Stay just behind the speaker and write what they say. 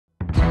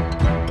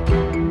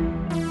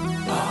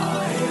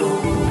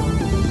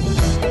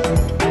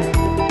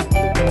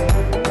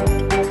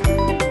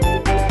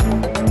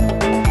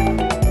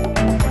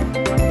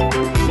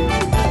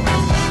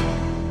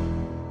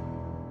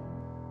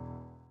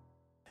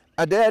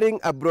A daring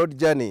abroad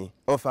journey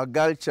of a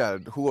girl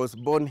child who was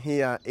born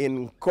here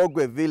in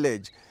Kogwe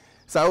village,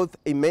 South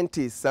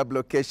Imenti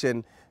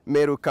sublocation,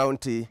 Meru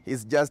County,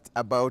 is just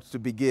about to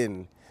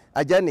begin.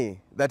 A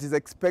journey that is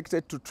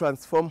expected to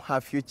transform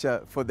her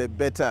future for the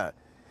better.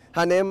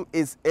 Her name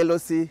is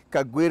Elosy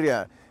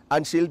Kagwiria,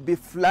 and she'll be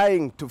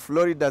flying to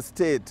Florida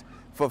State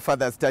for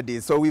further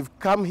studies. So we've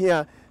come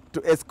here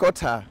to escort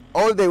her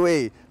all the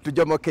way to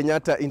Jomo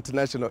Kenyatta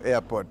International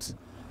Airport.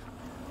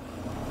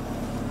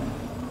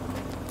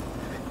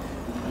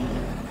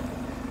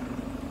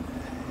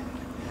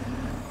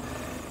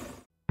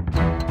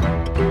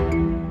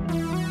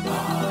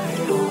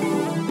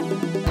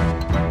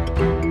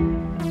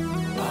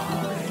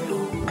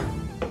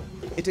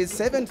 It is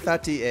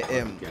 7:30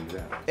 a.m.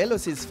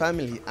 Elosy's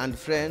family and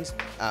friends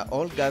are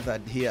all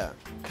gathered here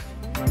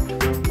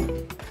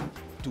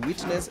to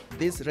witness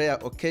this rare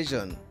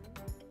occasion.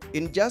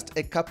 In just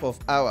a couple of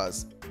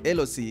hours,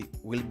 Elosy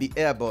will be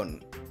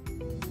airborne.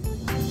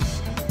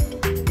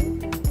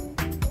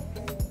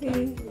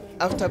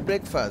 After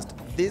breakfast,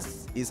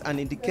 this is an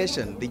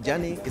indication the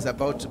journey is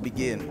about to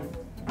begin.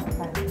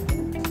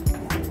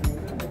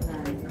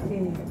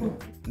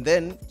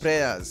 Then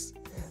prayers.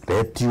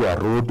 Let your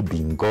road be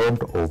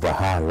God over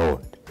her,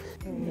 Lord.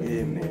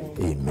 Amen.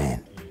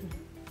 Amen.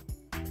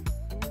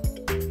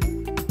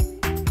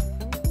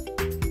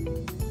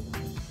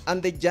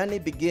 And the journey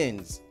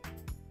begins.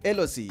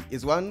 Elosy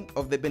is one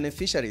of the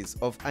beneficiaries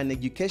of an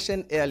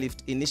education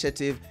airlift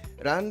initiative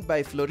run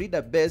by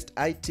Florida-based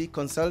IT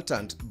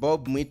consultant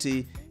Bob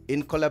Mwiti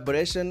in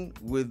collaboration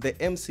with the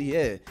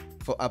MCA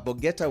for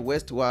Abogeta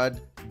Westward,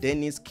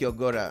 Dennis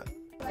Kiogora.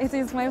 It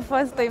is my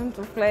first time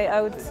to fly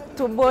out,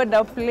 to board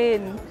a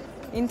plane,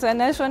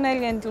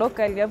 internationally and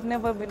locally. I've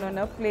never been on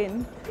a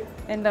plane,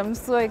 and I'm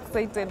so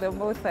excited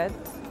about that.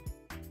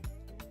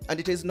 And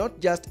it is not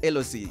just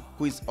Elosy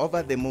who is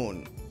over the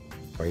moon.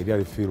 I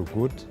really feel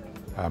good.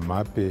 I'm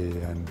happy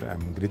and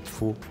I'm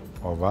grateful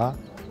of her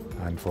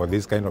and for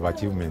this kind of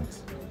achievement.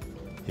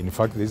 In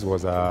fact, this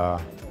was a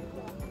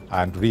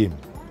dream.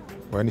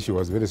 When she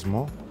was very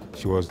small,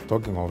 she was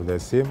talking of the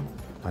same,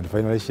 and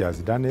finally she has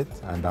done it,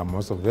 and I'm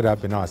also very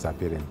happy now as a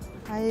parent.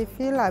 I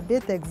feel a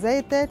bit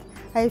excited.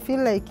 I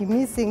feel like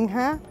missing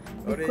her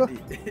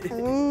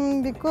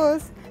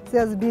because she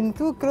has been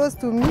too close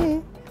to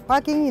me.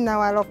 Working in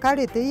our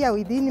locality here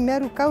within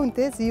Meru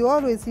County, she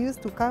always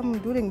used to come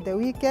during the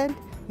weekend.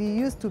 We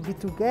used to be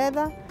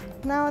together.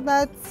 Now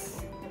that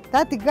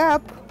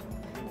gap,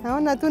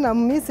 naona tu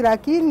nammiss,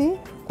 lakini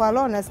kwa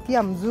leo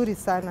nasikia mzuri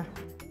sana.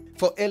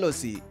 For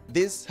Elosy,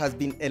 this has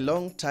been a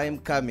long time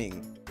coming.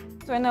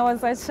 When I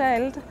was a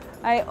child,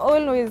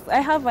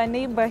 I have a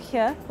neighbor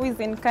here who is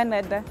in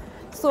Canada.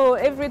 So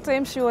every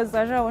time she was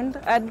around,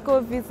 I'd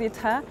go visit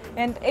her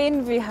and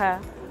envy her.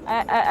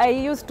 I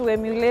used to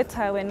emulate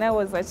her when I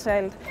was a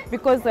child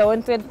because I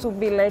wanted to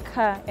be like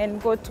her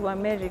and go to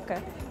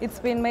America. It's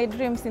been my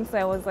dream since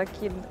I was a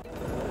kid.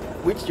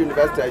 Which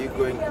university are you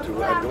going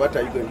to and what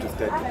are you going to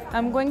study?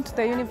 I'm going to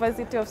the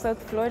University of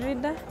South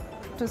Florida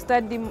to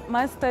study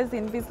Masters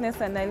in Business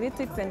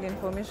Analytics and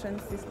Information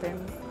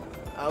Systems.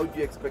 How do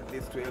you expect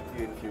this to help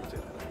you in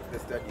future, the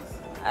studies?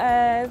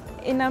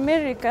 In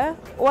America,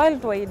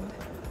 worldwide,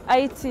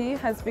 IT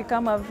has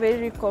become a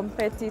very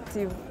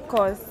competitive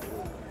course.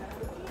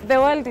 The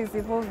world is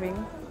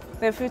evolving.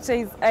 The future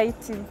is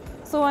IT.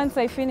 So once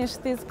I finish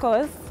this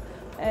course,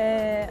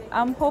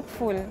 I'm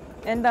hopeful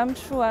and I'm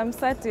sure, I'm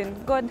certain,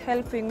 God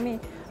helping me,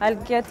 I'll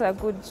get a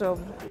good job.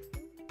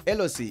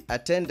 Elosy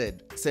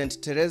attended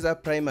St. Teresa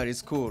Primary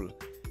School.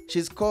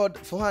 She scored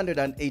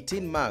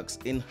 418 marks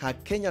in her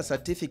Kenya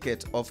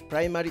Certificate of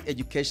Primary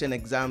Education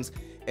exams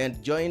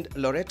and joined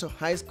Loreto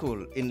High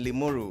School in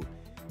Limuru.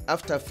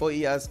 After 4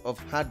 years of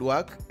hard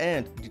work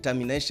and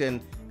determination,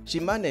 she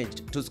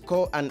managed to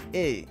score an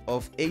A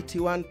of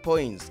 81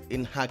 points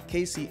in her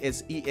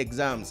KCSE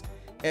exams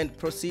and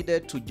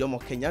proceeded to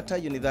Jomo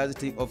Kenyatta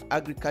University of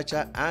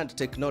Agriculture and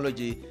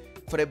Technology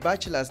for a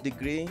bachelor's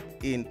degree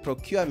in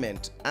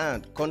procurement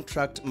and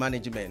contract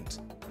management.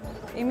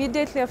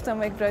 Immediately after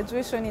my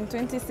graduation in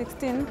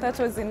 2016, that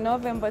was in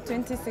November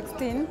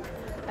 2016,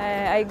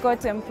 I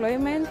got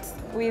employment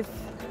with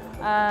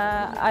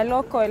a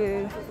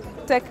local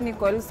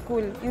technical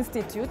school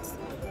institute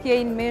here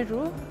in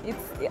Meru.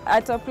 It's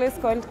at a place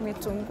called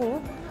Mitungu.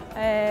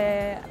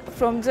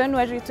 From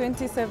January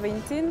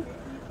 2017,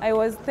 I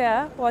was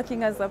there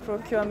working as a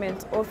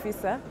procurement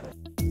officer.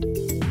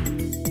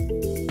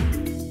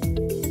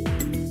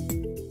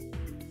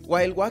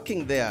 While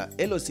working there,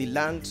 Elosy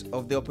learned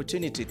of the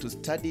opportunity to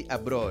study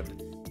abroad,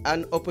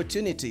 an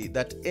opportunity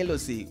that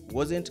Elosy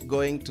wasn't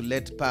going to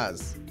let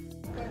pass.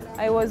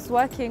 I was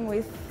working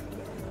with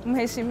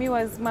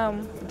Mheshimiwa's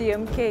mom,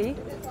 DMK.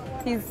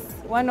 He's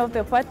one of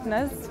the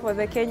partners for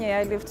the Kenya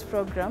Airlift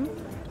program.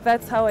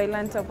 That's how I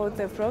learned about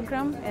the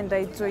program and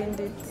I joined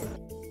it.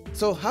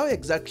 So how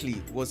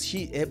exactly was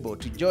she able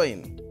to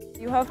join?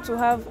 You have to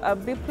have a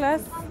B+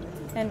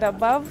 and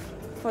above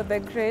for the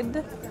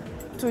grade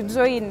to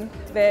join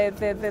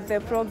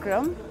the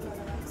program.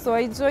 So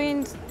I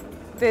joined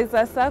there's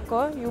a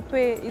circle, you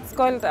pay, it's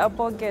called a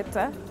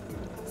Bogeta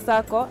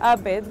circle,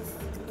 ABEDS,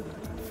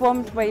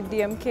 formed by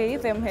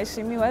DMK, the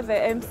Mheshimiwa, the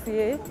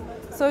MCA.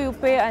 So you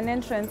pay an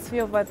entrance fee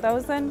of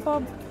 1,000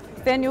 bob,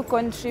 then you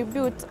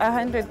contribute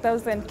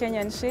 100,000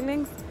 Kenyan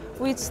shillings,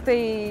 which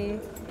they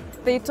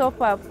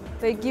top up.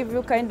 They give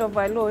you kind of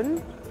a loan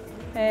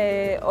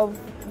of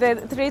the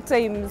 3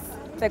 times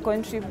the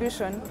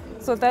contribution.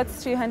 So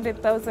that's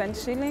 300,000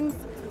 shillings,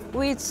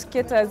 which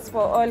caters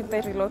for all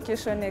the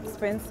relocation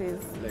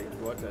expenses. Like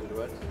what and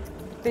what?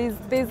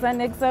 There's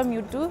an exam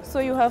you do, so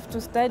you have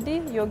to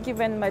study. You're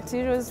given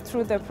materials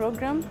through the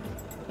program.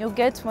 You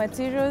get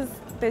materials,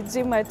 the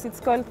GMAT, it's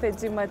called the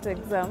GMAT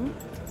exam.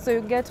 So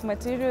you get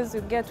materials,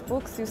 you get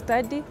books, you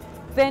study.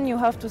 Then you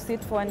have to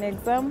sit for an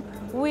exam,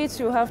 which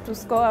you have to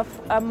score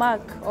a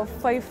mark of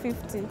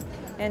 550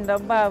 and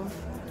above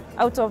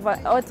out of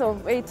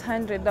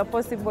 800, a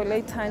possible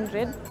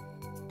 800.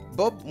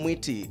 Bob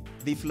Mwiti,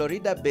 the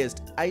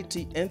Florida-based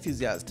IT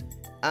enthusiast,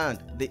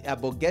 and the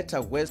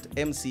Abogeta West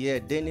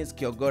MCA Dennis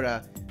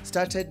Kiogora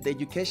started the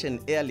Education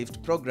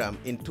Airlift program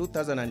in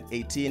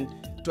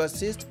 2018 to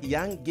assist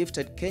young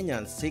gifted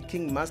Kenyans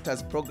seeking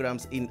master's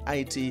programs in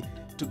IT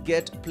to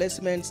get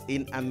placements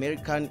in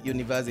American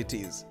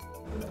universities.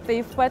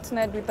 They've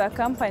partnered with a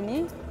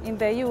company in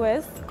the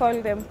US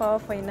called Empower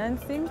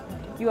Financing.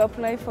 You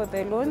apply for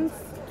the loans,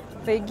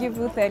 they give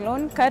you the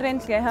loan.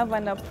 Currently, I have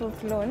an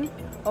approved loan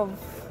of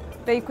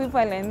the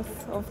equivalence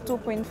of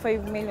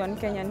 2.5 million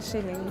Kenyan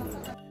shillings.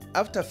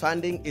 After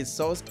funding is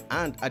sourced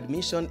and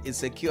admission is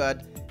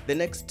secured, the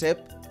next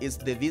step is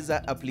the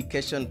visa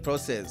application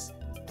process.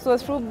 So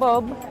through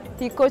Bob,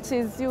 he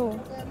coaches you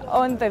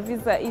on the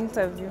visa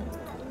interview.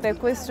 The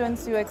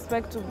questions you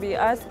expect to be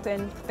asked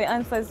and the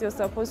answers you're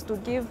supposed to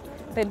give,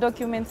 the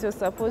documents you're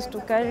supposed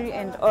to carry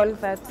and all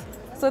that.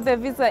 So the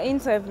visa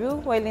interview,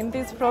 while in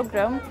this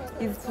program,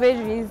 is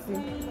very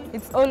easy.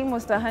 It's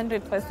almost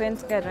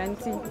 100%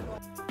 guarantee.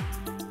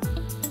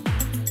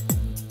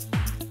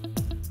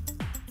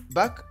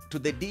 Back to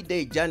the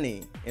D-Day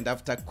journey, and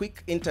after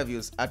quick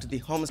interviews at the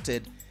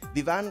homestead,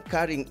 the van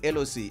carrying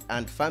Elosy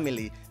and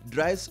family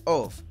drives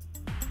off.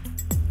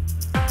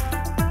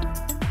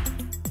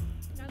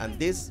 And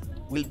this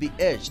will be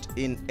etched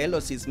in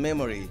Elosy's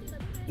memory,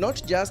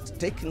 not just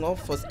taking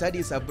off for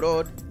studies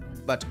abroad,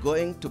 but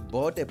going to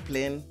board a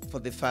plane for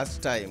the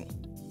first time.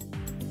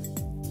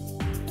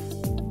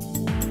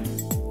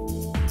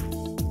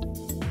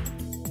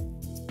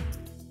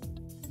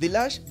 The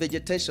lush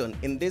vegetation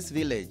in this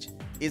village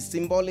is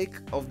symbolic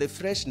of the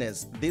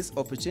freshness this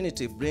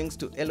opportunity brings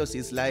to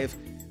Elosy's life,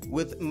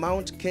 with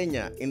Mount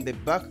Kenya in the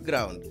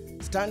background,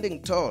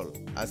 standing tall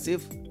as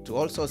if to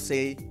also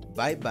say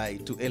bye-bye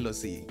to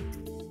Elosy.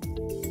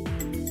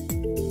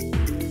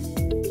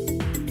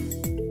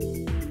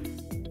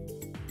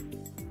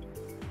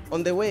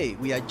 On the way,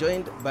 we are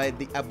joined by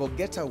the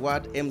Abogeta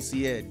Ward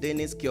MCA,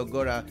 Dennis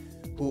Kiogora,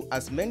 who,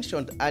 as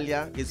mentioned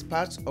earlier, is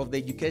part of the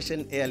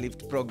Education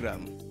Airlift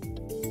program.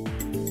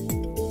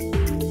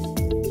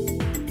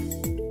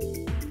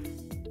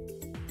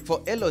 For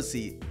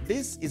Elosy,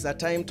 this is a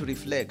time to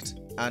reflect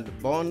and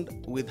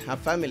bond with her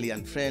family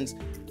and friends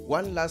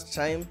one last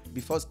time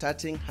before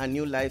starting her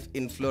new life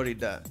in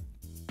Florida.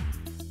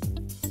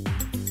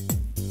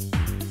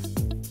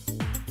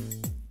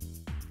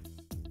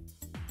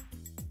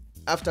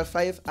 After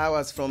 5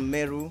 hours from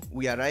Meru,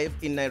 we arrive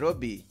in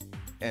Nairobi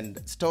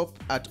and stop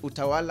at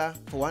Utawala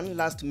for one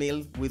last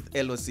meal with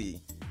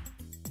Elosy.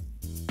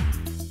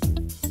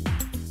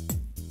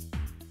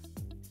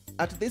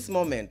 At this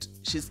moment,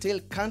 she still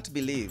can't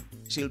believe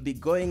she'll be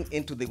going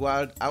into the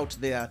world out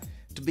there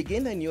to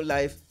begin a new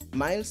life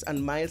miles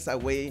and miles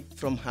away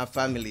from her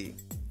family.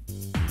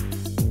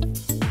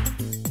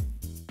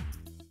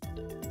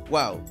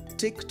 Wow,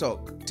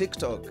 TikTok,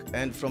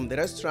 and from the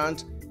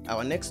restaurant,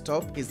 our next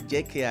stop is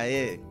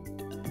JKIA.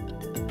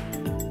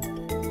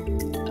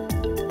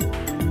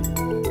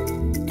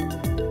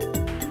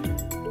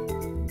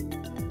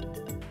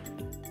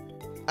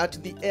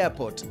 At the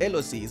airport,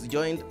 Elosy is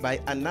joined by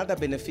another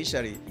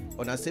beneficiary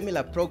on a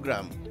similar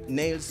program,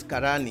 Nails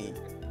Karani,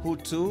 who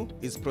too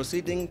is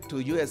proceeding to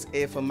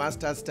USA for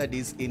master's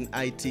studies in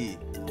IT.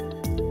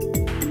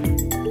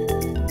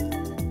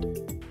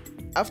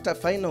 After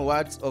final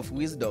words of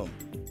wisdom,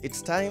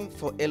 it's time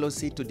for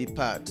Elosy to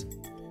depart.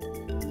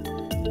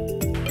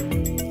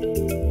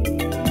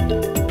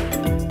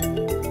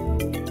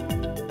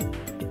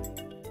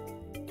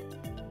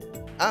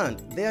 And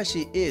there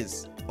she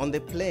is, on the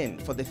plane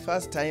for the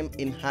first time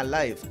in her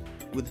life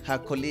with her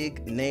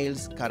colleague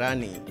Nails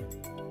Karani.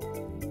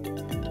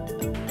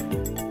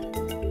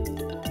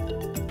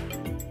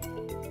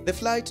 The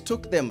flight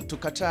took them to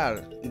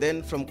Qatar,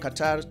 then from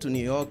Qatar to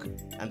New York,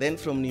 and then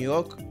from New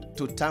York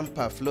to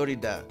Tampa,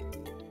 Florida.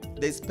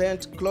 They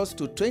spent close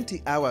to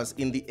 20 hours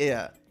in the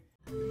air.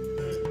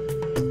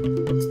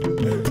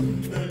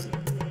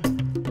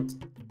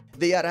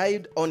 They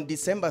arrived on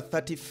December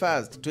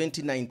 31st,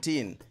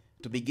 2019,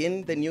 to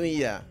begin the new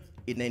year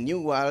in a new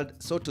world,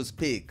 so to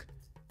speak.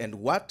 And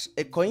what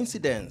a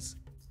coincidence!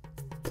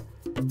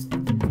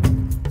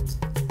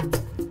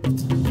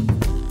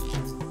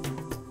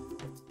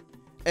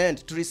 And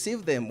to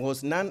receive them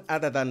was none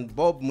other than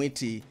Bob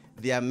Mwiti,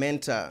 their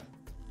mentor.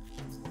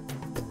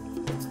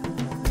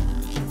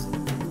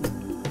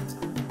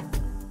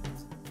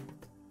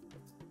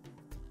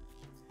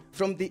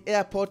 From the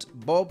airport,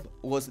 Bob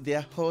was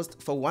their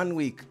host for 1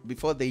 week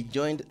before they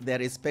joined their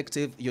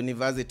respective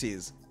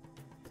universities.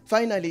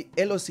 Finally,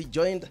 Elosy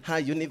joined her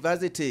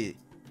university,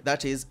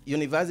 that is,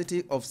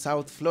 University of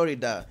South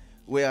Florida,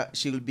 where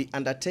she will be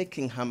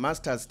undertaking her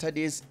master's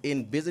studies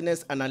in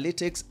business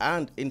analytics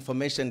and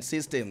information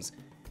systems.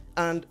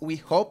 And we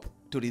hope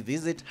to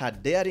revisit her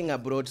daring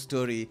abroad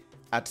story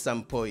at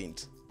some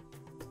point.